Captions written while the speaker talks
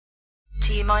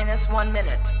T minus 1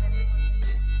 minute.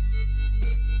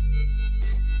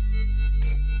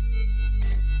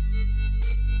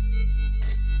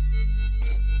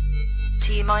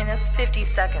 T minus 50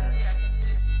 seconds.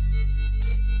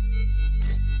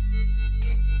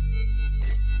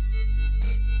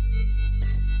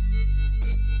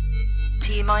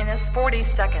 T minus 40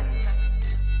 seconds.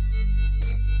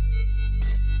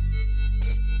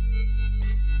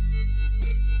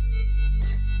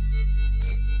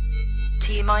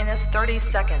 T minus 30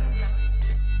 seconds.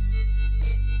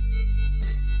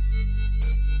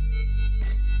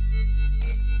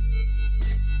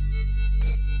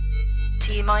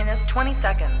 T minus 20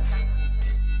 seconds.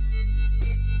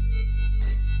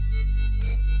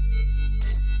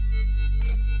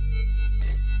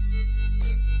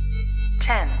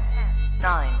 Ten,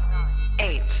 9,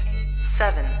 8,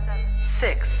 7,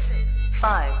 6,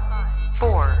 5,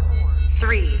 4,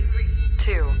 3,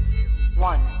 2,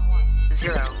 1,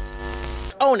 0.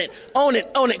 Own it, own it,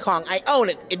 own it, Kong. I own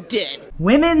it. It did.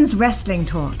 Women's Wrestling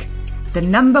Talk, the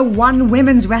 #1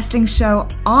 women's wrestling show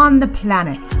on the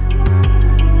planet.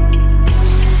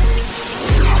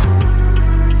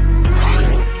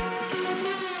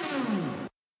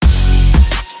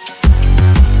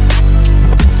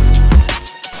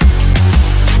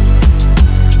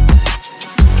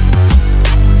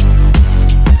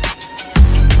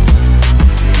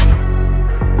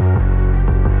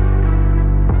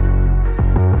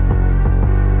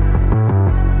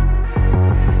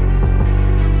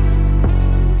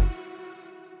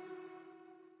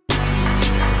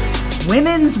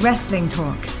 Women's Wrestling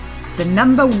Talk, the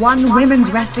 #1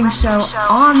 women's wrestling show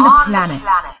on the planet.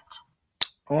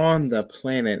 On the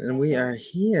planet, and we are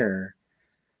here.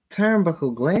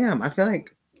 Turnbuckle Glam. I feel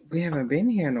like we haven't been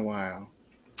here in a while.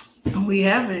 We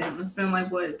haven't. It's been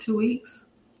like, what, 2 weeks?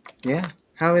 Yeah.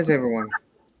 How is everyone?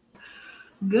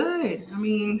 Good. I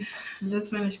mean, I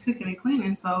just finished cooking and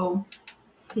cleaning, so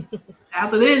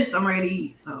after this, I'm ready to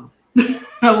eat. So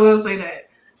I will say that.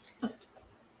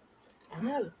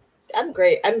 I'm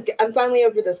great. I'm finally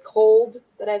over this cold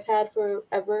that I've had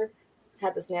forever.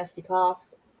 Had this nasty cough.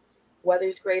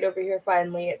 Weather's great over here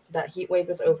finally. That heat wave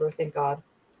is over, thank God.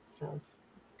 So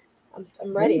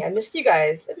I'm ready. I missed you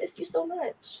guys. I missed you so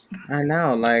much. I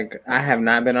know. Like, I have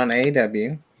not been on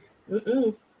AEW.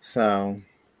 So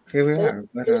here we are.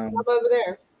 But, there's over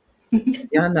there.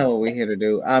 Y'all know what we're here to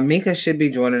do. Mika should be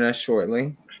joining us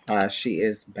shortly. She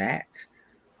is back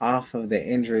off of the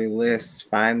injury list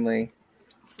finally.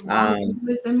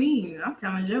 Less than me. I'm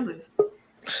kind of jealous.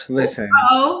 Listen.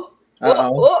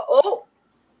 Uh-oh.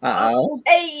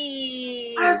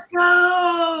 Hey. Let's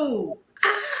go.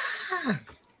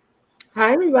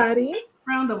 Hi, everybody.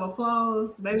 Round of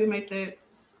applause. Baby, make that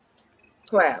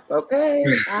Clap, okay?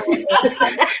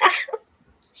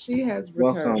 She has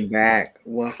returned.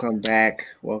 Welcome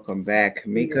back.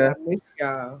 Mika. Yeah, miss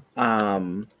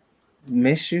y'all.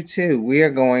 Miss you too. We are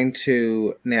going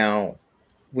to now.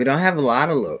 We don't have a lot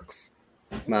of looks.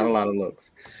 Not a lot of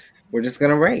looks. We're just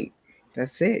gonna rate.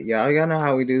 That's it, y'all. Y'all know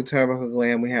how we do Turnbuckle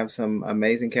Glam. We have some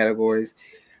amazing categories.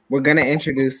 We're gonna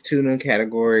introduce 2 new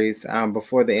categories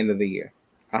before the end of the year.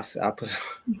 I'll put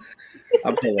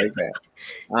it like that.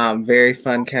 Very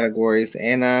fun categories,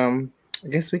 and I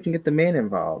guess we can get the men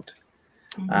involved.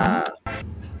 But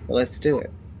let's do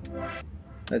it.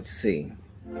 Let's see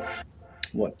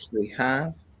what we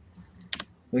have.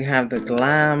 We have the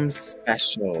Glam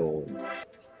Special.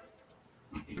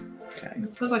 Okay.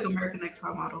 This feels like American Next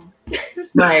Top Model.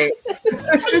 Right.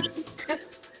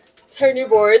 Just turn your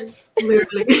boards.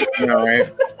 Literally. All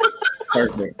right.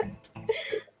 Perfect.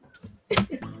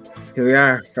 Here we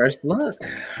are. First look.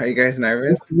 Are you guys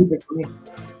nervous? We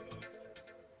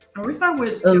start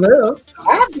with a little.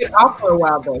 I have been off for a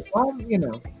while though. So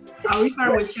we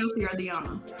start with Chelsea or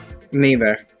Deonna?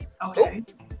 Neither. Okay.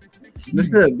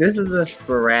 This is a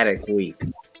sporadic week.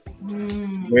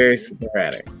 Very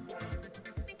sporadic.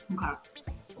 Okay.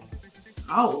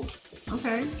 Oh,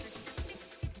 okay.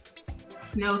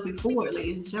 Penelope Ford,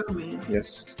 ladies and gentlemen.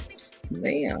 Yes,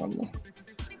 ma'am.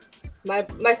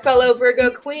 My fellow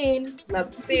Virgo queen. Love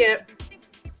to see it.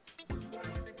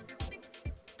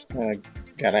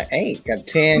 Got an 8. Got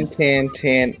 10, 10,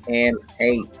 10, and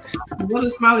 8. What a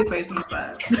smiley face on the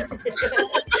side.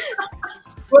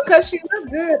 Because she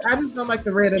looked good. I just don't like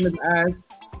the red in his eyes.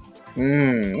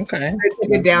 Okay. They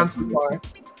took it down too far.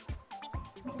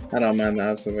 I don't mind the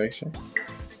observation.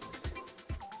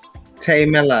 Tay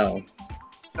Mello.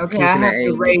 Okay, I have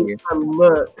to rate the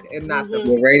look and not the.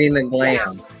 We're rating the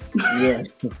glam. Yeah.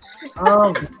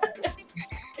 Oh.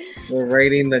 We're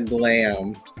rating the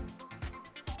glam.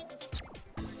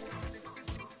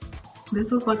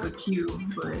 This looks like a Q,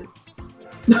 but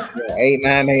Yeah,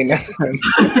 8989.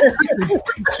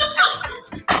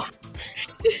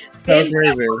 So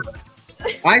crazy.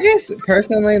 I just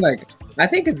personally like. I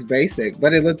think it's basic,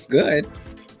 but it looks good.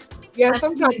 Yeah,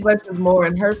 sometimes less is more,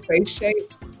 and her face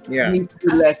shape Yeah, needs to be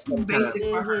less It's sometimes. basic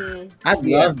for her. Mhm.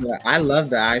 I love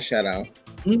the eyeshadow.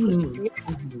 Mhm.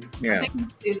 I Yeah. think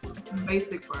it's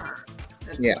basic for her.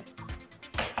 That's Yeah.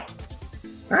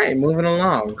 All right, moving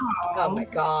along. Oh my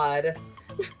god.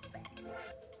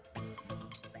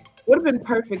 Would have been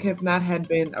perfect if not had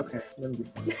been. Okay. Let me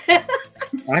I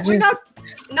We're just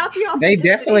not the they authenticity.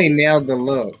 definitely nailed the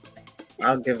look.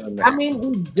 I'll give them that. I mean,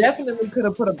 we definitely could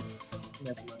have put a.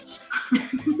 Never mind.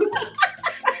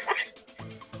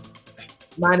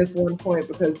 -1 point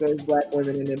because there's black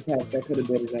women in Impact that could have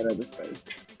been in that other space.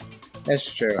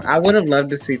 That's true. I would have loved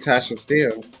to see Tasha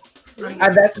Steele. right.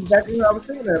 That's exactly what I was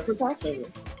thinking of for Tasha.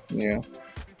 Yeah.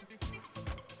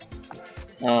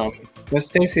 But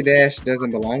Stacey Dash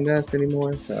doesn't belong to us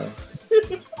anymore, so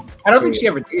I don't think she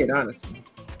ever did, honestly.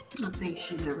 I think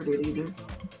she never did either.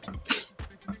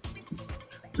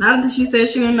 Not that she said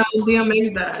she didn't know DMX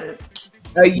died.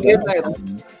 A year later,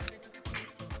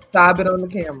 sobbing on the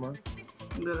camera.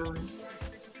 Literally.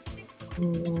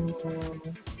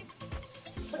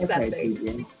 Look at that face.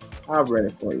 Vivian. I'll read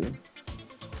it for you.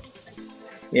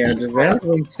 yeah, Giselle's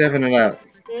been stepping it up.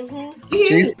 Mhm.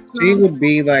 She would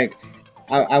be like,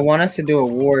 I want us to do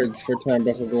awards for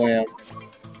Turnbuckle Glam.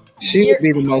 She would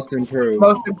be the most improved.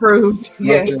 Most improved.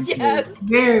 Yes. Most improved. Yes.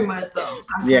 Very much so.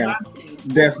 Yeah.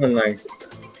 Definitely.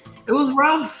 It was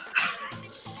rough.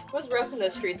 It was rough in the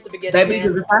streets to begin That with.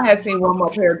 because if I had seen one more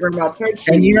pair of grandma church shoes,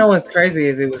 And you know what's crazy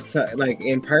is it was so, like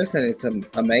in person, it's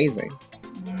amazing,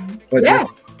 but Yeah,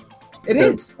 just it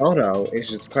the is. photo is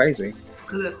just crazy.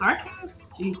 Because it's sarcasm?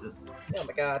 Jesus. Oh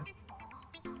my god.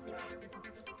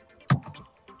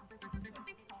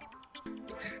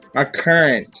 Our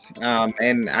current,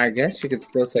 and I guess you could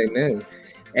still say new,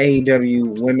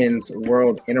 AEW Women's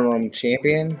World Interim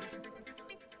Champion.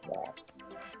 Wow.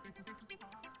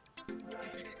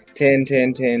 10,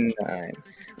 10, 10, 9.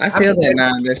 I feel that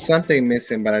now there's something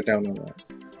missing, but I don't know what.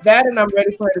 That, and I'm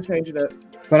ready for her to change it up.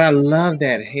 But I love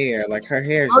that hair. Like her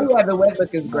hair is Oh just yeah, the wet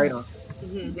look is great on.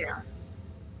 Mhm. Yeah.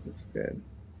 looks good.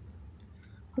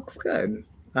 Looks good.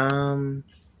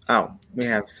 Oh, we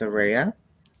have Saraya.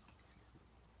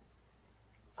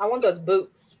 I want those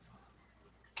boots.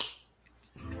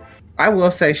 I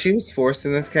will say she was forced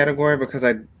in this category because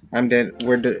I'm dead.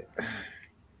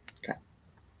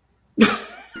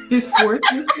 He's forced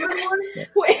in this category?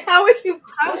 Wait, how are you?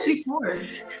 How is she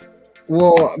forced?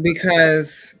 Well,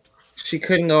 because she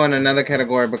couldn't go in another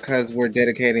category because we're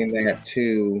dedicating that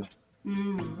to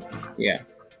yeah.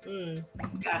 Mm.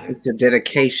 Got it. It's a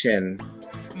dedication.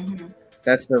 Mm-hmm.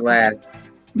 That's the last.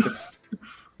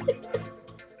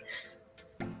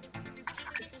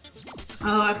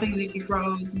 Oh, I think Nikki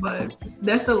froze, but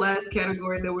that's the last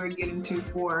category that we're getting to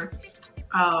for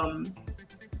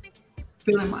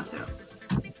feeling myself.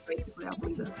 Basically, I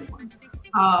believe that's the one.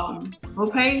 Well,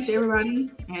 Paige, everybody,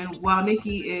 and while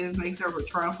Nikki makes her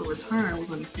triumphant return, we're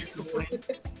going to keep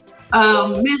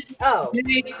going. Miss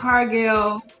Jade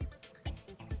Cargill,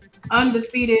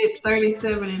 undefeated,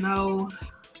 37-0,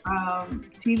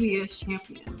 TBS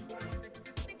champion.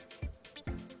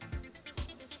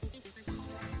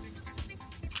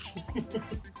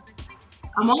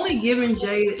 I'm only giving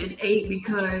Jade an 8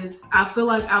 because I feel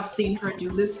like I've seen her do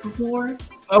this before.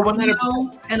 Oh,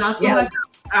 100%. And I feel like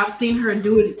I've seen her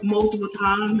do it multiple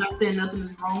times. Not saying nothing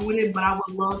is wrong with it, but I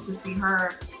would love to see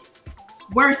her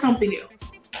wear something else.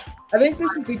 I think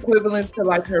this is equivalent to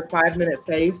like her 5-minute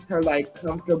face, her like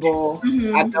comfortable.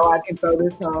 Mhm. I know I can throw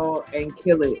this on and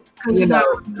kill it. Because she's not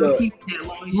on TV that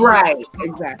long. Right,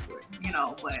 exactly. You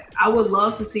know, but I would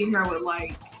love to see her with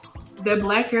like that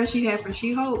black hair she had for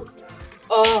She-Hulk.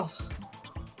 Oh,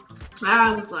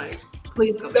 I was like,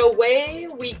 please go. the way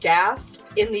we gasped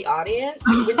in the audience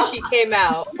when she came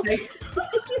out.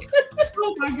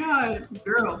 Oh my God,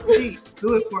 girl, please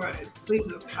do it for us. Please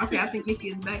do it. Okay, I think Nikki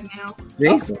is back now.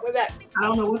 Jesus. We're back. I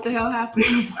don't know what the hell happened.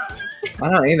 I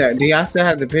don't either. Do y'all still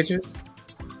have the pictures?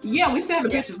 Yeah, we still have the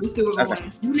pictures. We still were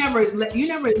going. You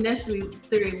never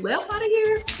necessarily left out of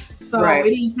here, so Right. it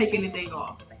didn't take anything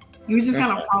off. You just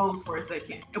kind of froze for a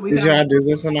second. And we Did y'all do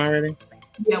this one already?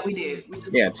 Yeah, we did. We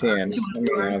just, Yeah, 10. she went I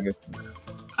mean, first.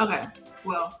 Okay,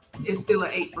 well, it's still an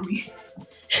 8 for me.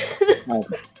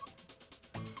 okay.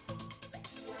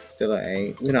 Still an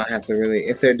 8. We don't have to really.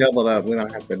 If they're doubled up, we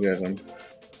don't have to do them.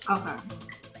 Okay.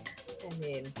 I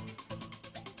mean,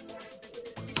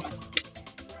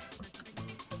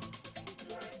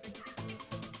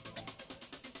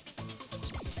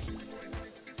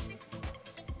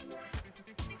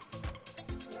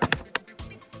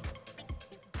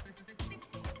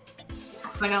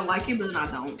 Like I like it, but then I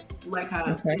don't like how.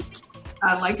 Okay.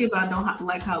 I like it, but I don't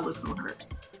like how it looks on her.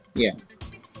 Yeah.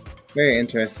 Very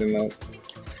interesting though.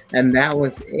 And that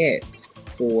was it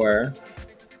for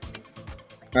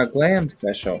our glam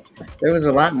special. There was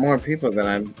a lot more people than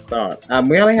I thought.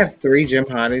 We only have 3 gym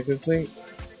hotties this week.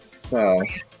 So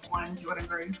One Jordan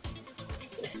Grace.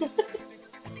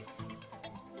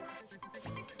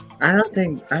 I don't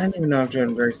even know if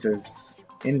Jordan Grace is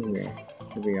in here,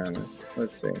 to be honest.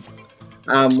 Let's see.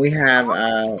 We have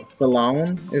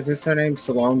Salone. Is this her name?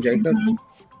 Salone Jacobs? Mm-hmm.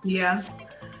 Yeah.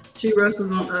 She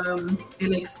wrestles on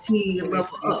NXT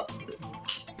Level Up.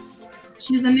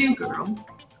 She's a new girl.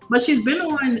 But she's been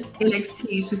on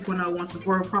NXT 2.0 once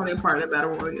before, probably a part of the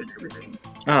Battle Royale and everything.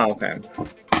 Oh, okay.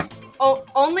 Oh,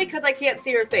 only because I can't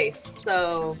see her face,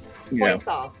 so Yeah, points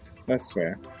off. that's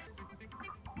fair.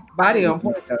 Body on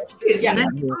point though. It's Yeah.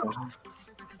 not-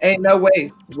 Ain't no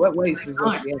waist. What waist is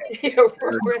what? Yeah. Yeah,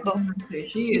 for real.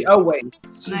 She is. No waist.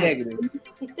 She Nice. negative.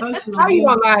 She How you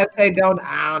gonna lie and say I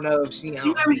don't know if she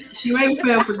on? She maybe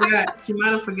forgot. She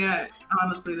might have forgot.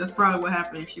 Honestly, that's probably what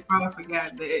happened. She probably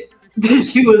forgot that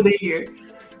she was in here.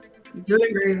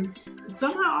 Jordan Grace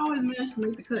somehow always managed to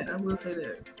make the cut. I will say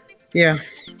that. Yeah,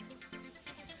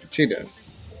 she does.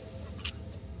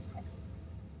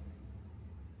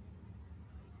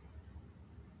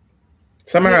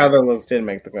 Some of her other looks didn't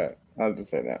make the cut. I'll just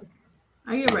say that.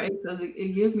 I get right because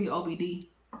it gives me OBD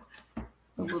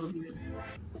a little bit.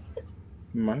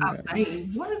 My God. Abstain.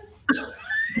 What?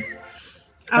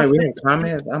 Hey, we have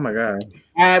comments? Oh my God.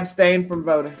 I abstain from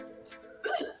voting.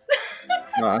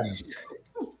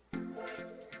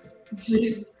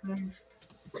 Jesus Christ.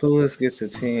 Clueless gets a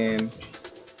 10.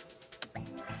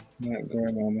 Not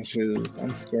grandma my shoes.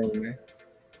 I'm scrolling.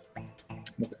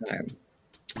 Okay.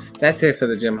 That's it for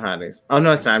the gym hotties. Oh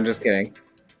no, it's not. I'm just kidding.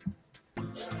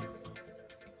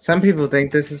 Some people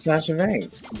think this is Sasha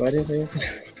Banks, but it is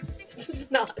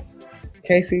It's not.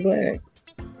 Casey Lex.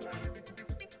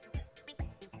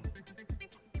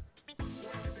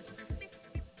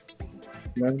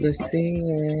 Love to see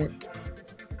it.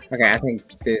 Okay, I think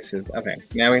this is okay.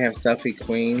 Now we have selfie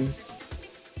queens.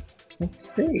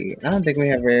 Let's see. I don't think we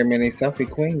have very many selfie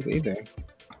queens either.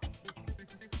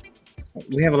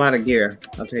 We have a lot of gear.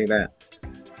 I'll tell you that.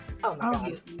 Oh my Oh, god.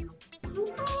 yes.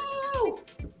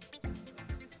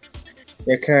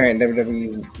 Your current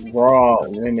WWE Raw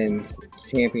Women's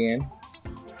Champion,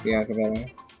 Bianca Belair.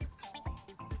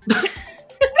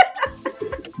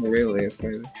 Really, it's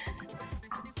crazy.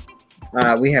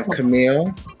 We have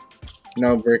Camille.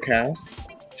 No Brickhouse.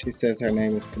 She says her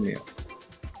name is Camille.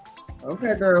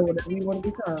 Okay, girl, whatever you want to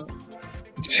be called.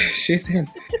 She said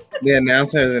the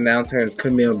announcer is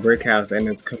Camille Brickhouse, and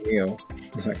it's Camille.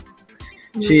 Like,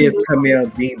 she is Camille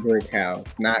the Brickhouse,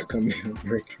 not Camille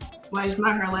Brickhouse. Like, it's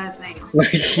not her last name.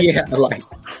 Like, yeah, like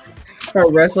her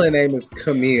wrestling name is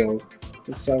Camille.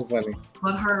 It's so funny.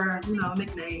 But her,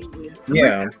 nickname is.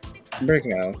 Yeah,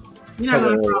 Brickhouse. You're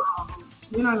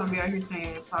not gonna be out here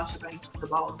saying Sasha Banks the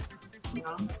boss,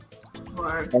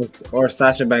 Or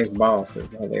Sasha Banks' boss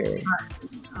is hilarious.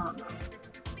 I don't know.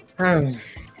 Oh,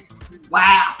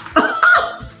 Wow.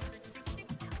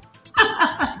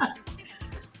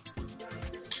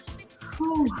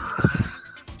 Whew.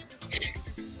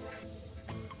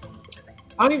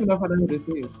 I don't even know if I know who this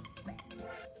is.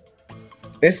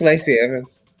 it's Lacey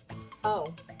Evans.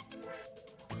 Oh.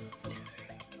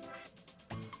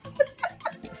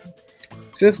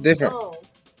 She looks different. Oh.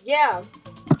 Yeah.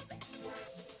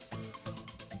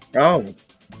 Oh.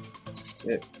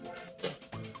 Shit.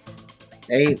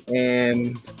 8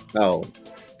 and oh.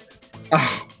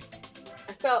 Oh,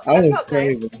 I felt I was nice.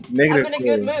 crazy. I'm Negative in a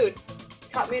good 3. mood.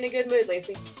 Caught me in a good mood,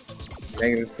 Lacey.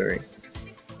 Negative 3.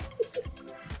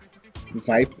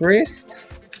 Viperist.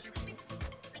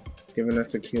 Giving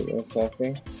us a cute little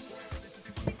selfie.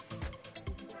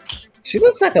 She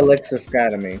looks like Alexa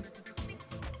Scott to me.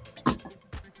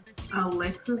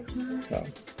 Alexis. So,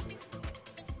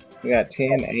 we got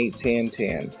 10, 8, 10,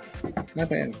 10. Not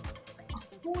bad.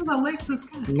 Who was Alexis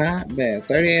Scott? Not bad.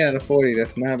 38 out of 40.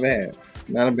 That's not bad.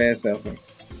 Not a bad selfie.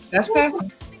 That's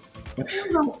passing.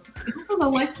 Who was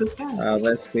Alexis Scott?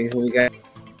 Let's see who we got.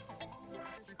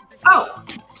 Oh,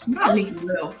 not Nikki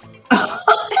Will.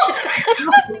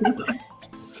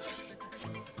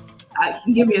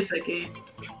 Give me a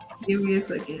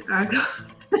second. I go.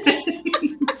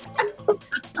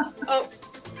 Oh.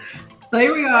 So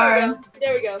here we are.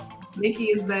 There we go. Nikki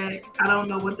is back. I don't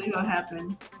know what the hell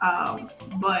happened.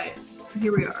 But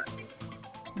here we are.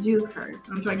 Jesus Christ.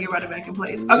 I'm trying to get right back in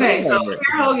place. Okay, so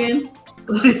Kara Hogan,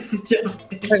 ladies and gentlemen.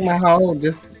 Like my whole,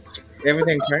 just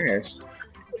everything crashed.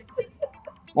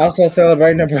 Also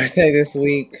celebrating her birthday this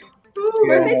week.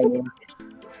 birthday twin.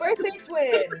 Birthday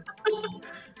twin.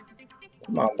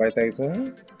 Come on, birthday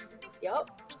twin.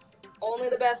 Yup. Only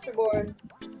the best are born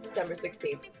September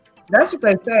 16th. That's what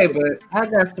they say, but I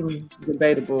got some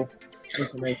debatable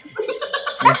information.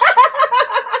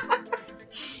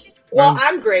 Well,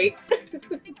 I'm great.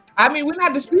 I mean, we're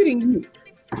not disputing you.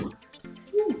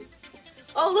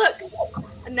 Oh, look.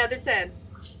 Another 10.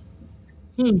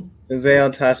 Giselle,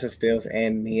 Tasha Steele,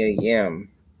 and Mia Yim.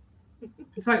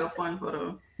 It's like a fun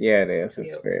photo. Yeah, it is.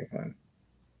 It's very fun.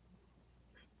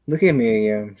 Look at Mia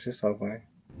Yim. She's so funny.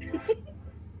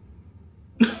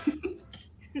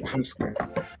 I'm scared.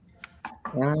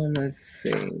 Let's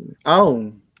see.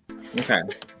 Oh, okay.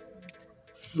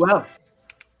 Well,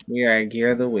 We are at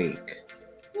Gear of the Week.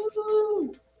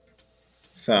 Woo-hoo.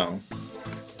 So,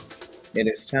 it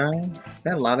is time.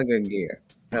 Got a lot of good gear.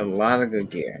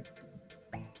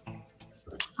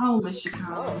 Oh, Miss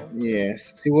Chicago.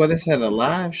 Yes. She wore this at a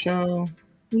live show.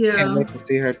 Yeah. Can't wait to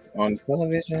see her on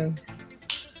television.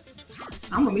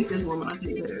 I'm gonna meet this woman. I'll tell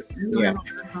you that.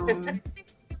 Yeah.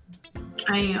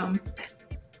 I am.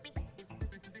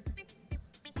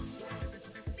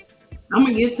 I'm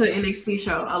gonna get to an NXT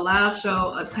show, a live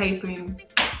show, a taping.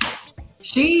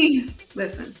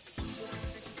 Listen.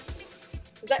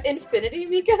 Is that Infinity,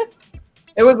 Mika?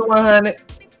 it was 100.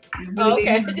 Oh,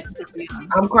 okay.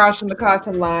 I'm crossing the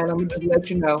custom line. I'm gonna just let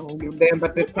you know. I'm gonna damn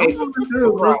about this page.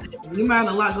 Listen, you might have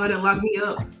go ahead and lock me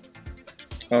up.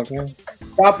 Okay.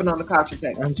 Stopping on the caution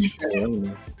tape. I'm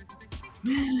screaming.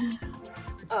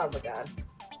 Oh my god.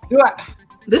 Do I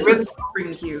This Really? is so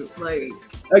freaking cute. Like,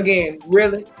 again?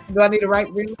 Really? Do I need to write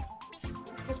really?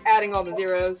 Just adding all the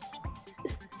zeros.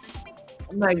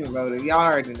 I'm not even voting. Y'all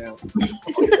already know.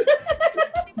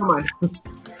 Come on.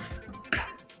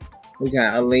 We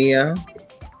got Aaliyah.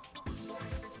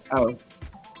 Oh,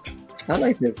 I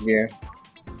like this gear.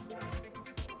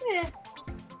 Eh.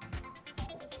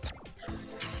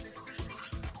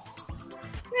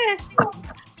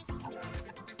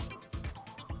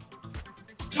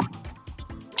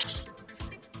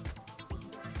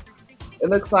 it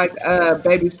looks like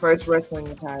baby's first wrestling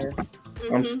attire.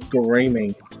 I'm Mhm.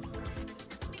 screaming.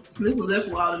 this is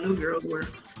definitely all the new girls wear.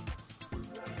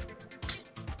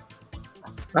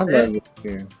 I love this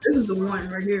gear. This is the one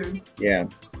right here. Yeah.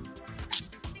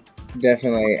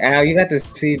 Definitely. Al, you got to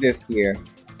see this gear.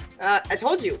 I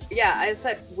told you. Yeah, I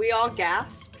said we all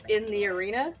gasped in the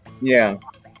arena, Yeah.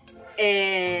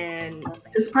 and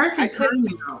It's I perfect couldn't-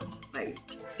 timing though. Like,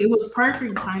 it was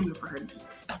perfect timing for her.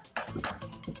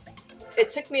 it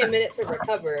took me a minute to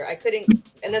recover. I couldn't,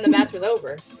 and then the match was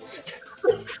over.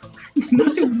 She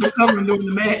was recovering during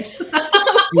the match. She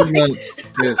looked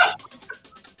just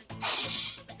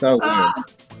so good. Ah,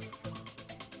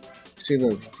 She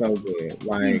looks so good.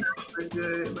 Like, so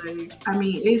good. Like, I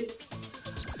mean, it's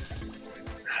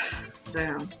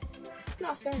damn. It's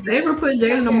not fair. They ever put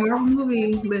Jada in a Marvel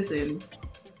movie? Listen,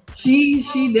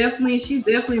 she's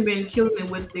definitely been killing it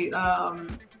with the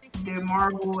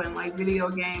Marvel and like video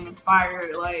game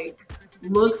inspired like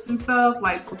looks and stuff,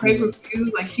 like for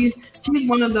pay-per-views. Like she's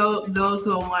one of those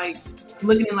who I'm like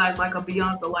looking at as like a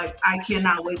Bianca. Like, I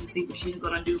cannot wait to see what she's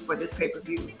gonna do for this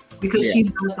pay-per-view because Yeah. she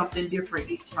does something different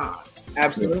each time.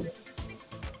 Absolutely.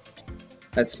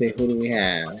 let's see, who do we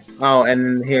have? Oh, and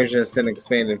then here's just an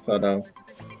expanded photo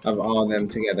of all of them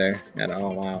together at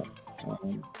All Out.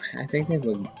 I think they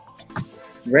look.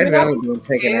 Red Velvet was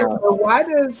taken And, out. but why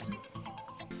does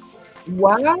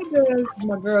my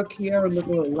girl Kiara look a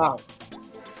little lost?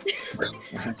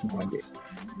 I have no idea.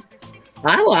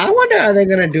 I wonder, are they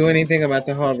gonna do anything about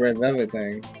the whole Red Velvet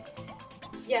thing?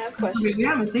 Yeah, of I course. mean, we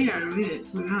haven't seen her in a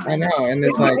minute. To be honest. I know, and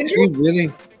it's like she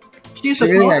really She's got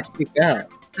supposed kicked out.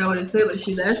 to what it said, like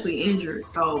she's actually injured.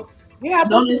 So Yeah,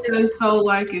 don't necessarily so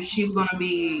like if she's gonna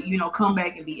be, come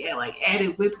back and be like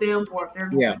added with them, or if they're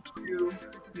going to,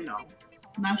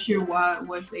 not sure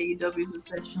what's AEW's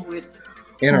obsession with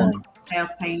Interim.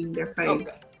 half painting their face.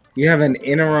 Okay. You have an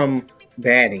interim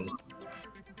baddie.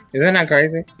 Is that not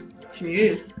crazy? She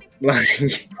is. Like,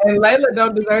 and Layla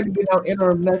don't deserve to be no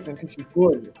interim nothing because she's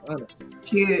gorgeous, honestly.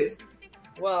 She is.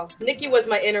 Well, Nikki was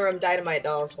my interim Dynamite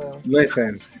doll, so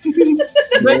listen.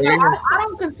 But I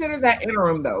don't consider that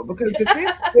interim though, because if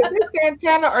it's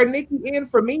Santana or Nikki in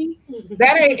for me,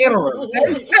 that ain't interim.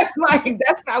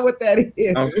 That's not what that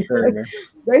is. I'm screaming.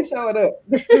 They show it up.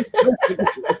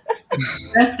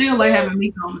 That's still like having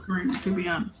Mika on the screen, to be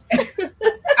honest.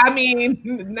 I mean,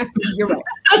 you're right.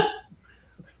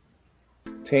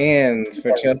 Tens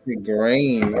for Chelsea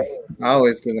Green.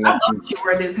 Always giving I us love she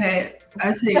wear this hat. I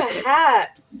take the that.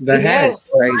 hat. the hat is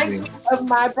Reminds crazy. me of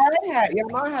my bride hat. Y'all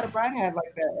know I had a bride hat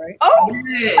like that, right? Oh,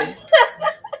 Yes.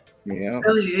 Yeah.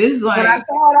 It's When I like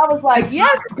saw it, I was like,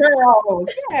 yes, girl.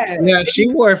 Yes. Yeah, she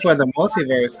wore it for the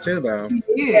multiverse too, though. she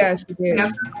did. Yeah, she We did.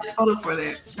 have a nice photo for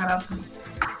that. Shout out to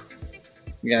her.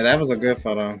 Yeah, that was a good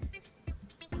photo.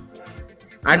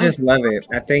 I just love it.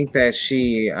 I think that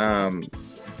she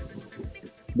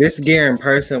this gear in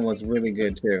person was really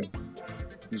good too.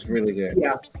 It was really good.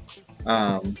 Yeah.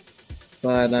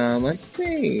 But let's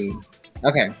see.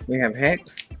 Okay, we have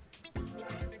Hex.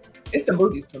 It's the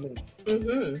booties for me.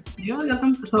 Mm-hmm. You only got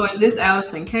them. So is this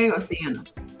Allison K or Sienna?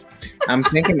 I'm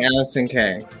thinking Allison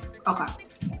K. Okay.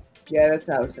 Yeah, that's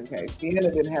Allison K.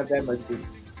 Sienna didn't have that much booty.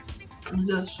 I'm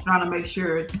just trying to make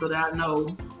sure so that I know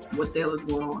what the hell is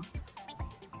going on.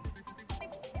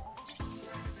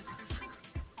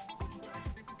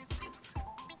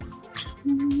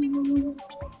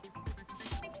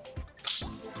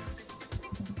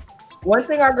 One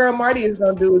thing our girl Marty is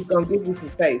gonna do is gonna give you some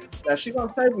face. Now she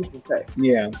gonna serve you some face.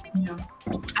 Yeah, Yeah.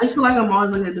 I just feel like I'm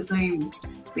always looking at the same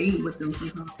thing with them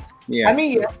sometimes. yeah. I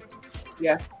mean,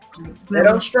 yeah. It's They never-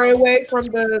 don't stray away from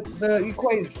the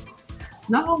equation.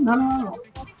 No.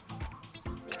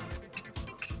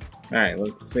 All right,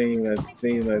 let's see. Not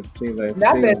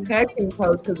best tag team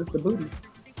pose because it's the booty.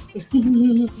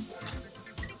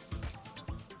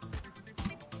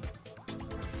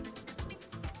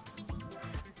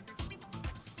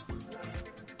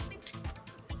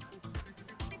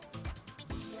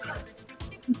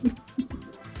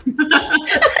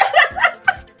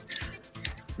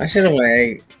 I should have went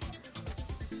 8.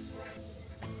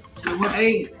 Well,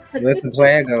 hey, Let the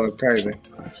player go is crazy.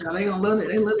 child, they gonna love it.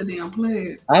 They love the damn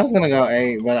play. I was gonna go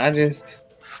 8, but I'm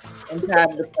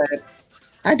tired of the fact.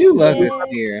 I do love this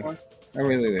gear. I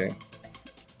really do.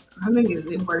 I think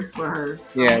it works for her.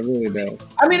 Yeah, it really does.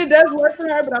 I mean, it does work for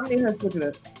her, but I'm need her to switch it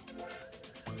up.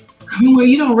 I mean, well,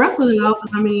 you don't wrestle it often.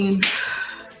 I mean,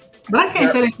 but I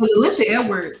can't say that because Alicia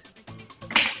Edwards,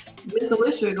 Miss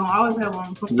Alicia, gonna always have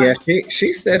on some. Yeah,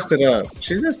 she steps it up.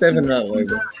 She's been stepping it up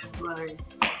lately. Like,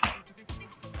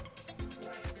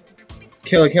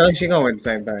 Kelly, she gonna wear the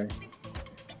same thing.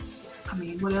 I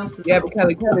mean, what else? Is Yeah, but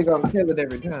Kelly gonna kill it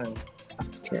every time.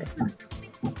 Okay.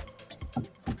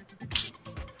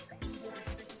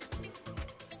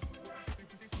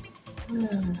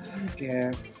 I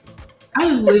guess. I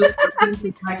just live for things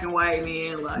in black and white,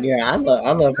 man. Like, Yeah, I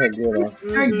love her gear. it's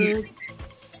her gear.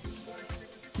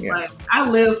 Yeah. Like, I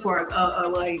live for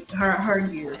like her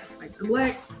gear, like the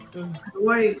black, the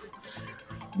white.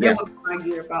 Yeah. That would be my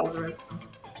gear if I was wrestling.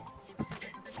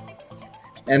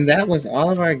 And that was all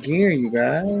of our gear, you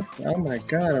guys. Oh my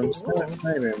god, I'm so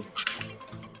excited.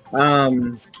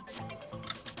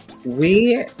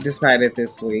 We decided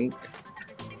this week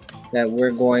that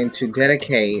we're going to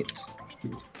dedicate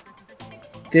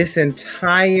this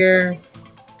entire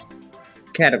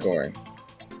category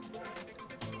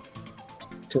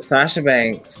to Sasha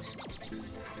Banks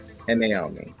and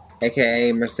Naomi,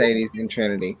 aka Mercedes and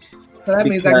Trinity. So that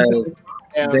means I can put this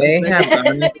down. They have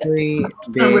honestly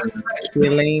been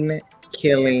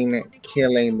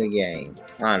killing the game.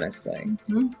 Honestly,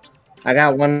 Mhm. I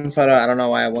got one photo. I don't know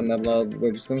why I wouldn't upload.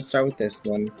 We're just gonna start with this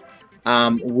one.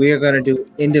 We're gonna do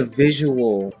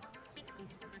individual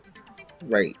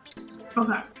rates.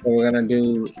 Okay. So we're gonna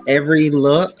do every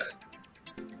look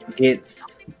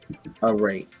gets a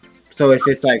rate. So if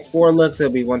it's like 4 looks,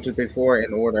 it'll be 1, 2, 3, 4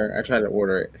 in order. I try to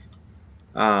order it.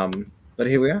 But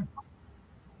here we are.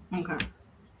 Okay.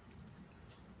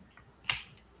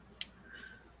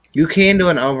 You can do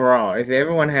an overall if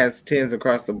everyone has 10s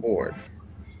across the board.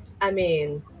 I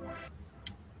mean,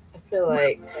 I feel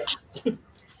like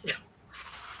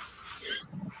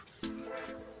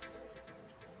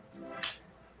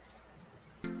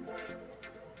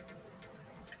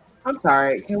I'm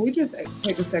sorry. Can we just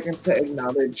take a second to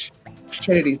acknowledge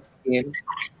Trinity's skin?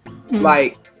 Mhm.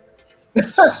 Like,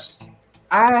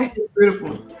 It's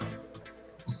beautiful.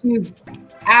 she's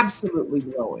absolutely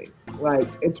glowing. Like,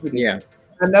 it's ridiculous.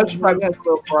 Yeah. I know she probably has a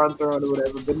little bronzer on or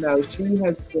whatever, but no, she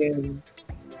has been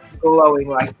glowing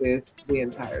like this the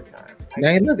entire time.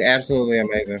 They look absolutely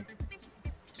amazing.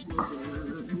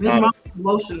 Miss Mama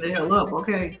lotion the hell up,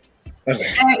 okay?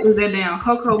 Okay. That is that damn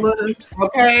cocoa butter.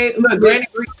 Okay, look, Granny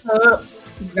Grease up.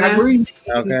 Got grease.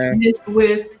 Okay. Mixed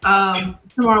with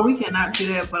tomorrow we cannot see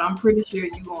that, but I'm pretty sure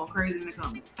you going crazy in the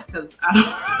comments because I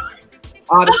don't.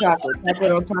 All the chocolate.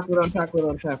 Chocolate on chocolate on chocolate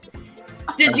on chocolate.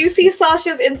 did you see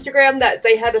Sasha's Instagram that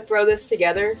they had to throw this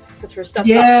together because her stuff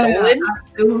Yeah, got stolen?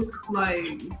 it was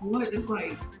like what? It's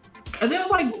like, and then it's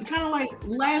like kind of like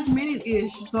last minute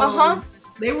ish. So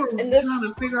they were And this- trying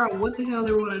to figure out what the hell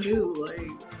they were gonna do. Like,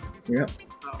 Yeah.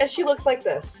 And she looks like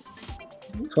this.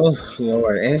 Oh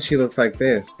Lord, and she looks like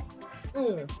this.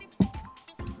 Mm.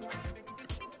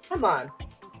 Come on.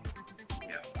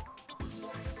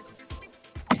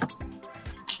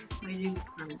 Jesus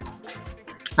Christ.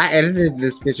 I edited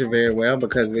this picture very well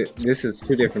because this is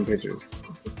two different pictures.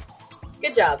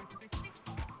 Good job.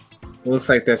 It looks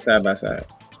like they're side by side.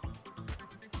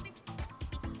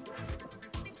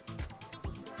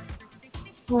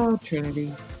 Oh,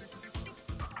 Trinity.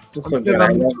 This look good.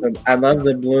 I love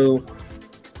the blue.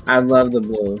 I love the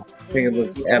blue. I think it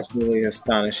looks absolutely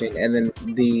astonishing. And then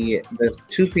the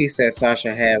two-piece that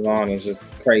Sasha has on is just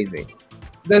crazy.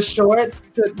 The shorts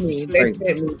took me. It's They crazy.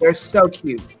 sent me. They're so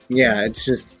cute. Yeah, it's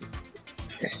just,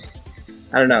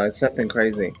 I don't know. It's something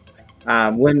crazy.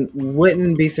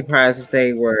 Wouldn't be surprised if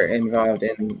they were involved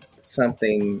in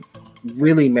something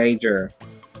really major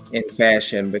in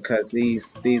fashion because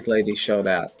these ladies showed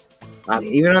out,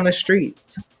 even on the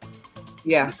streets.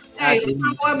 Yeah. Hey, look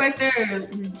my boy back there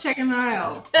checking her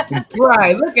out.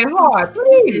 Right. Looking hard.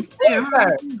 Please. Yeah,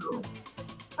 Sir.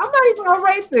 I'm not even gonna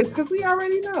rate this because we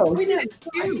already know. we did it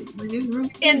cute. It's really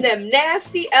cute. In them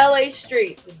nasty LA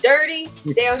streets, dirty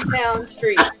downtown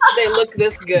streets, they look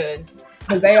this good.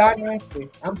 Because they are nasty.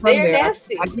 I'm from They are there.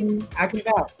 nasty. I can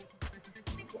vouch.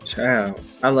 Child,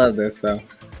 I love this though.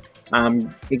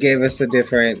 It gave us a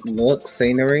different look,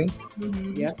 scenery,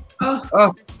 Mhm. Yeah.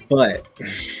 Oh, but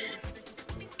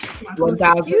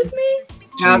 1,000, Excuse me?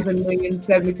 1,000 million,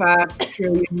 75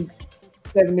 trillion,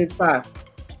 75.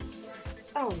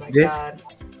 Oh my This- god.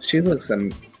 she looks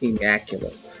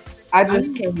immaculate. I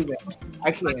just can't do that.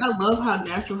 I can't. like I love how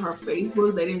natural her face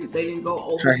was. They didn't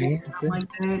go Her overboard hair, like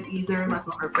that either. Like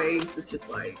on her face, it's just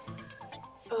like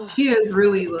Ugh. she has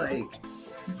really like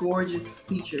gorgeous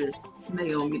features.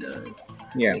 Naomi does.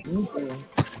 Yeah, Mhm.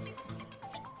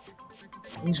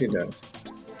 she does.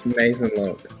 Amazing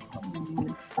look.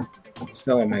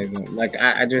 So amazing. Like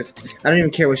I don't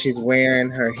even care what she's wearing.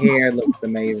 Her hair looks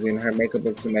amazing. Her makeup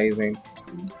looks amazing.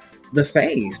 The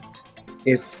face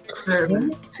is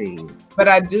crazy. But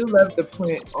I do love the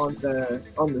print on the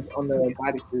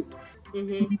bodysuit.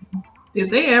 Mhm. If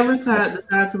they ever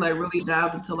decide to like really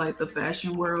dive into like the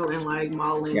fashion world and like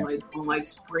modeling Yeah. like on like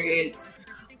spreads,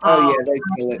 Oh yeah, they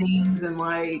kill it. things and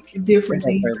like different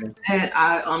That's things crazy. that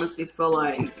I honestly feel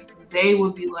like they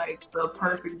would be like the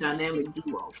perfect dynamic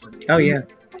duo for this. Oh yeah.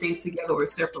 Things together or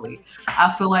separately.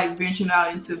 I feel like venturing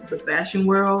out into the fashion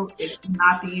world, it's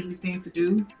not the easiest thing to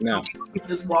do. No. Some people can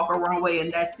just walk a runway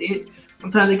and that's it.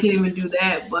 Sometimes they can't even do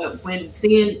that. But when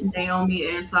seeing Naomi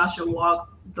and Sasha walk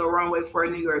the runway for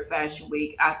New York Fashion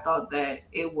Week, I thought that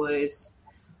it was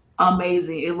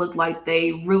amazing. It looked like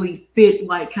they really fit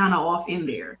like kind of off in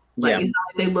there. Like Yeah. it's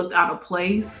not like they looked out of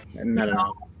place. Not at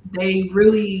all. They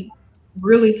really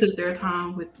took their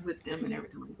time with them and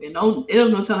everything like that. It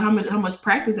was no telling how much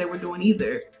practice they were doing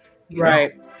either. You know,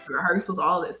 Right. rehearsals,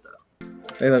 all that stuff.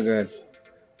 They look good.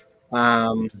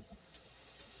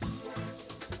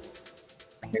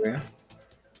 Yeah.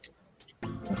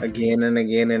 Again and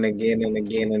again and again and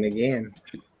again and again.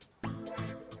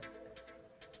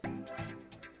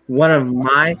 One of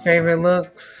my favorite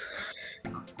looks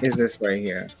is this right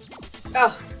here.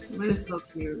 Oh, It's so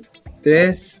cute.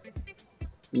 This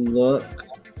look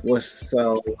was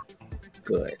so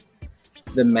good.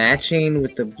 The matching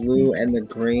with the blue and the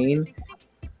green,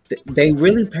 they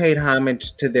really paid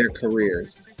homage to their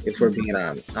careers, if we're being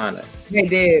honest. They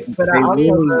did, but I They also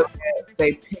really- love that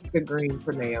they picked the green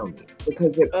for Naomi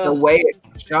because the Ugh. way it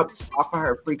jumps off of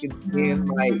her freaking skin,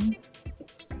 like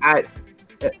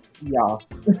y'all,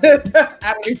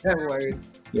 I don't even have words.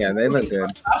 Yeah, they look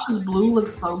good. Sasha's blue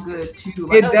looks so good too.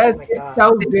 It Like, does. my It's God.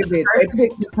 so vivid. They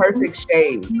picked the perfect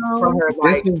shade you know, for her. This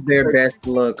Like, was their best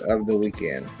look of the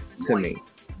weekend to me.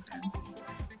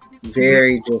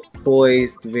 Very just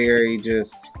poised, very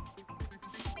just.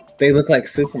 They look like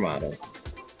supermodels.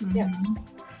 Yeah. Mhm.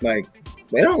 Like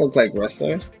they don't look like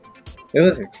wrestlers. They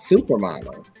look like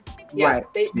supermodels. yeah.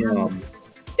 Right. You know,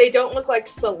 They don't look like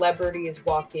celebrities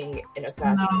walking in a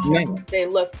fashion. No.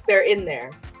 Yeah. They're in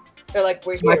there. They're like,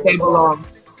 we're here. like they we're belong.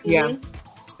 Yeah. Mhm.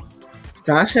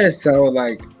 Sasha is so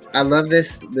like. I love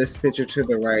this picture to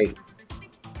the right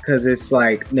because it's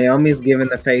like Naomi's giving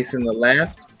the face in the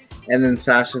left, and then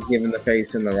Sasha's giving the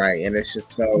face in the right, and it's just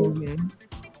so Mhm.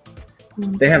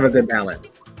 they have a good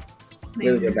balance,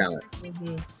 really good balance.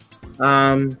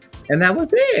 Mhm. And that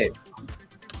was it.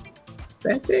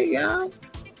 That's it, y'all.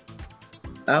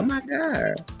 Oh my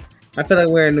god. I feel like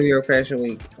we're in New York Fashion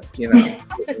Week, you know.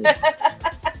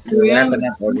 Yeah, Wrapping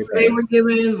up they everything.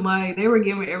 were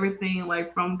giving everything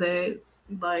like from that,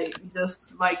 like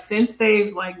just like since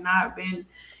they've like not been,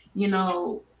 you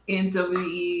know, in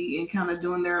WWE and kind of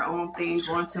doing their own thing,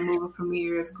 going to movie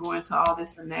premieres, going to all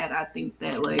this and that. I think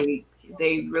that like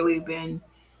they've really been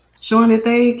showing that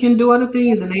they can do other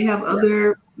things and they have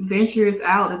other ventures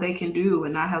out that they can do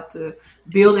and not have to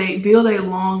build a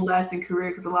long lasting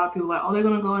career. Because a lot of people are like, oh, they're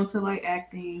gonna go into like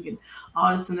acting and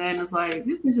all this and that, and it's like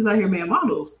these bitches out here being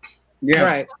models. Yeah.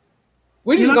 Right.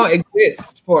 We're just You know? gonna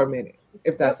exist for a minute,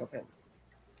 if that's okay.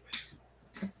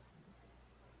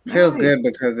 Feels Right. good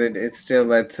because it still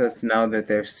lets us know that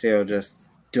they're still just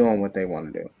doing what they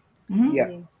want to do. Mhm.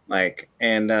 Yeah. Like,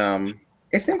 and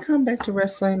if they come back to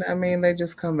wrestling, I mean, they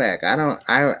just come back.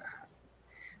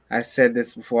 I said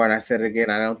this before and I said it again.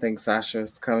 I don't think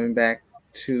Sasha's coming back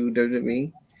to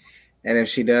WWE, and if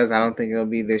she does, I don't think it'll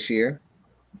be this year.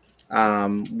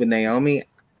 With Naomi,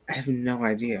 I have no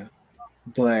idea,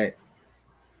 but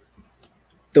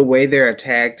the way they're a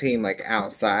tag team, like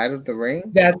outside of the ring,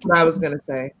 That's what I was gonna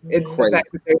say. It's the Crazy. fact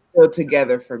that they're still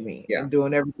together for me Yeah. and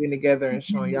doing everything together and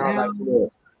showing y'all like, Yeah.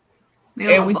 look.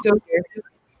 They And we still here.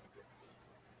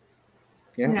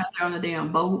 yeah. out there on the damn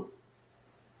boat.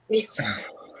 They saw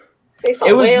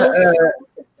It was whales.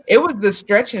 it was the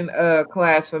stretching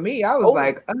class for me. I was Oh.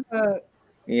 like,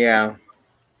 Yeah.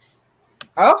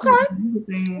 okay,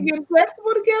 Everything. getting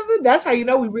flexible together. That's how you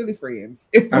know we really friends.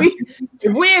 If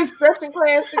we in stretching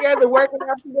class together, working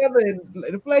out together, and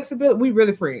the flexibility, we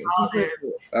really friends. Oh, yeah.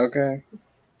 Okay.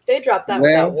 They dropped that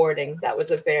Well- without warning. That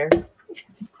wasn't fair.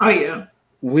 Oh yeah.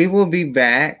 We will be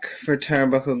back for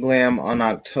Turnbuckle Glam on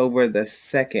October the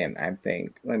 2nd, I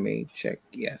think. Let me check.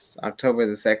 Yes, October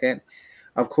the 2nd.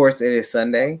 Of course, it is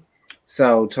Sunday.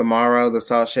 So tomorrow, the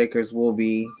Salt Shakers will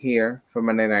be here for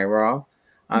Monday Night Raw.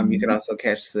 You can also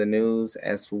catch the news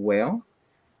as well.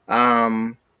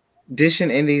 Dish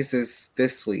and Indies is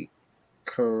this week,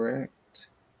 correct?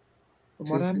 From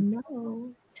what I Tuesday?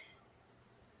 know.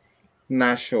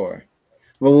 Not sure.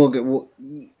 But we'll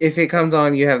if it comes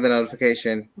on, you have the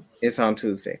notification. It's on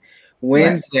Tuesday.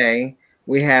 Wednesday,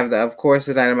 we have of course,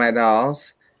 the Dynamite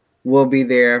Dolls. We'll be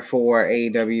there for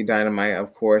AEW Dynamite,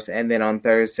 of course. And then on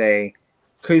Thursday,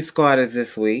 Creep Squad is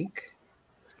this week.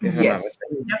 If I'm not Yes.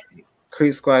 mistaken.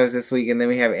 Creep Squad is this week. And then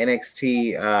we have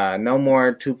NXT No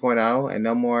More 2.0 and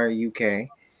No More UK.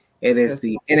 It is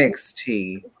the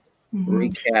NXT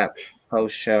recap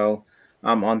post show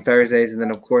on Thursdays. And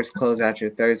then, of course, close out your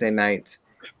Thursday nights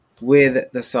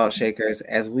with the Salt Shakers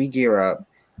as we gear up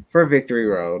for Victory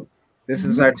Road. This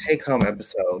is our take-home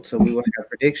episode, so we will have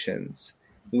predictions.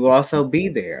 We will also be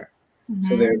there,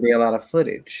 so there will be a lot of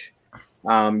footage.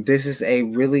 This is a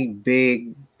really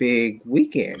big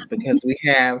weekend because we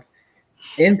have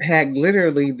Impact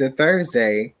literally the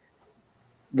Thursday,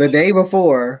 the day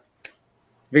before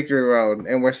Victory Road,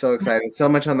 and we're so excited. So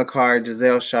much on the card.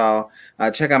 Giselle Shaw.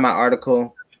 Check out my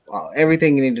article.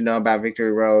 Everything you need to know about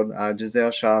Victory Road.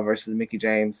 Giselle Shaw versus Mickie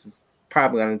James is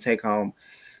probably going to take home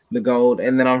the gold.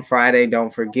 And then on Friday,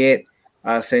 don't forget,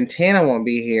 Santana won't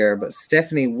be here, but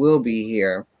Stephanie will be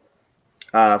here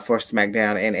for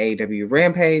SmackDown and AEW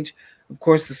Rampage. Of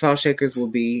course, the Salt Shakers will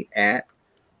be at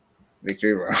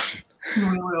Victory Road.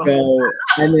 So,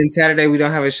 and then Saturday we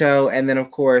don't have a show, and then of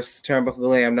course Turnbuckle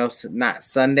Glam, no, not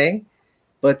Sunday,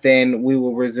 but then we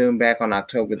will resume back on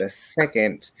October the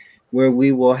 2nd, where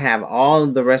we will have all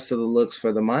the rest of the looks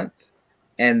for the month,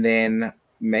 and then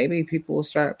maybe people will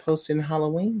start posting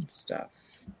Halloween stuff.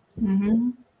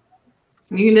 You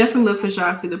can definitely look for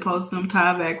Shotzi to post them.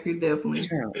 Ty Valkyrie definitely.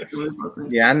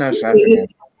 Yeah, I know Shotzi.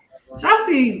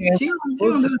 Shotzi, she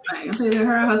don't do the thing. I tell you that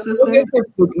her and her sister. We'll get some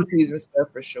spooky season stuff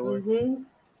for sure.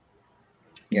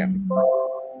 Yeah.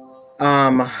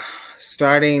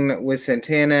 Starting with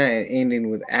Santana and ending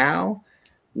with Al.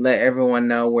 Let everyone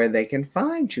know where they can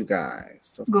find you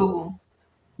guys. Google.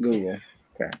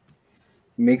 Okay.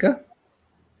 Mika?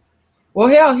 Well,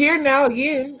 hell, here now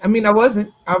again. I mean, I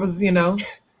wasn't. I was,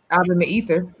 out in the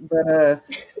ether, but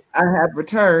I have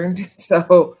returned.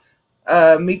 So,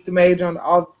 Meek the Mage on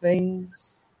all the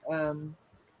things.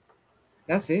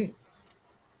 That's it.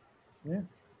 Yeah.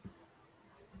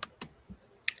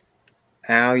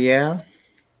 Al, yeah.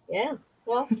 Yeah.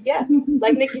 Well, yeah.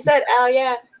 Like Nikki said, Al,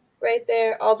 yeah, right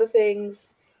there, all the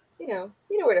things. You know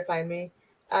where to find me.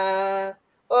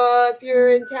 If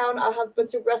you're in town, I'll have a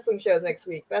bunch of wrestling shows next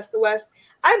week. Best of the West.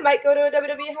 I might go to a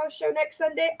WWE house show next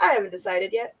Sunday. I haven't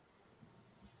decided yet.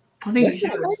 I think you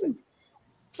should.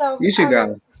 So You should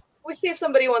go. We'll see if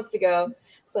somebody wants to go.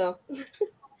 So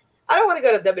I don't want to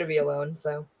go to WWE alone.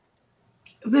 So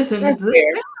Listen, That's they're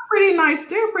fair. pretty nice.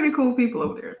 They're pretty cool people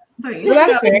over there. Well,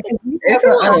 that's fair. It's a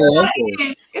lot of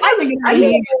locals. I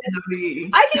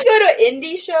can go to an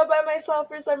indie show by myself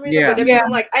for some reason. Yeah. But Yeah.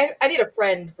 I'm like, I need a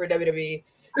friend for WWE.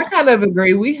 I kind of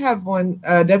agree. We have one.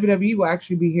 WWE will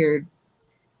actually be here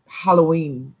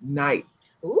Halloween night.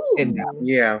 Ooh. And,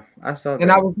 Yeah, I saw that.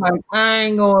 and I was like, I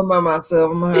ain't going by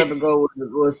myself. I'm gonna have to go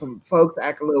with some folks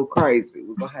act a little crazy.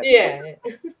 We're gonna have to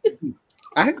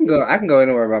go. I can go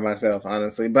anywhere by myself,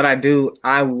 honestly. But I do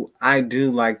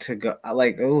like to go.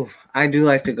 I do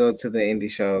like to go to the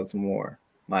indie shows more.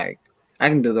 Like I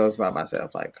can do those by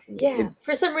myself. Like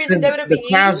for some reason WWE the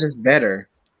crowd's just better.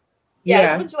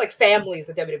 it's a bunch of like families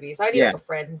at WWE. So I need like a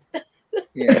friend.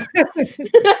 Yeah,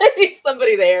 I need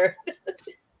somebody there.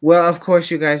 Well, of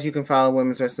course, you guys, you can follow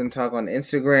Women's Wrestling Talk on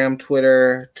Instagram,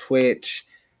 Twitter, Twitch,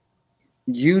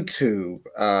 YouTube,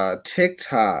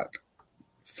 TikTok,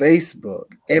 Facebook,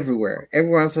 everywhere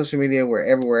on social media. We're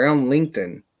everywhere on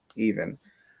LinkedIn, even.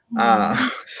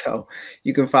 So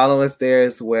you can follow us there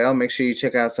as well. Make sure you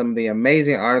check out some of the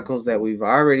amazing articles that we've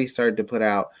already started to put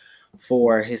out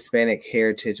for Hispanic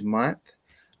Heritage Month.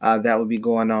 That will be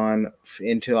going on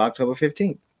until October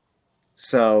 15th.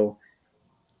 So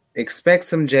expect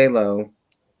some J-Lo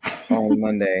on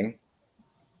Monday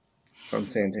from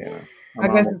Santana. I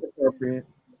guess it's appropriate.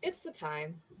 It's the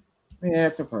time. Yeah,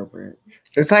 it's appropriate.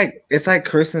 It's like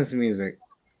Christmas music.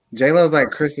 J-Lo's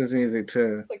like Christmas music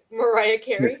too. It's like Mariah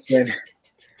Carey.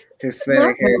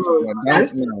 Hispanic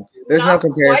Heritage. No, there's no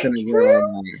comparison to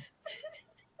J-Lo.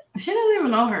 She doesn't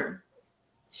even know her.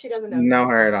 She doesn't know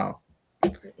her at all.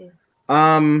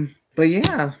 But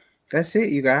yeah, that's it,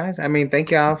 you guys. I mean,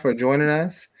 thank y'all for joining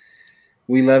us.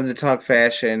 We love to talk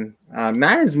fashion.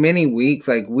 Not as many weeks.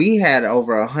 Like we had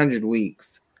over 100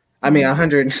 weeks. I mean,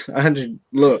 100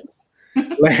 looks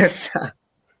last time.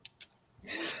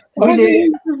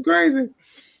 This is crazy.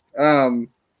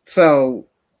 So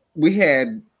we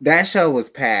had that show was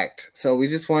packed. So we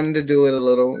just wanted to do it a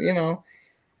little,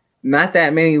 not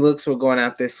that many looks were going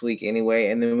out this week anyway.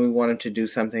 And then we wanted to do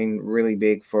something really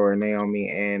big for Naomi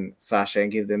and Sasha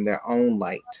and give them their own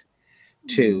light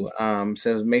too.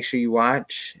 So make sure you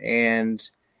watch. And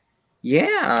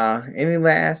yeah,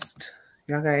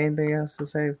 y'all got anything else to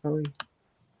say before we?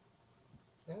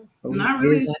 Not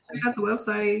really. Check out the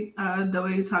website,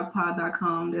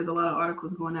 www.talkpod.com. There's a lot of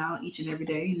articles going out each and every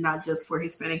day, not just for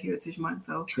Hispanic Heritage Month.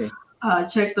 So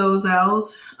check those out.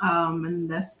 And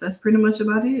that's pretty much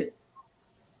about it.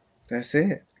 That's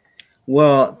it.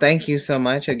 Well, thank you so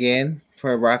much again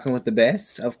for rocking with the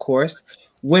best. Of course,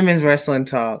 Women's Wrestling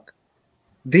Talk,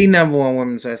 the number one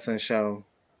women's wrestling show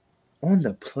on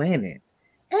the planet.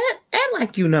 And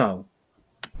like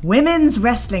Women's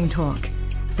Wrestling Talk,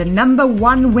 the number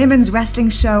one women's wrestling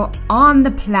show on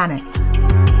the planet.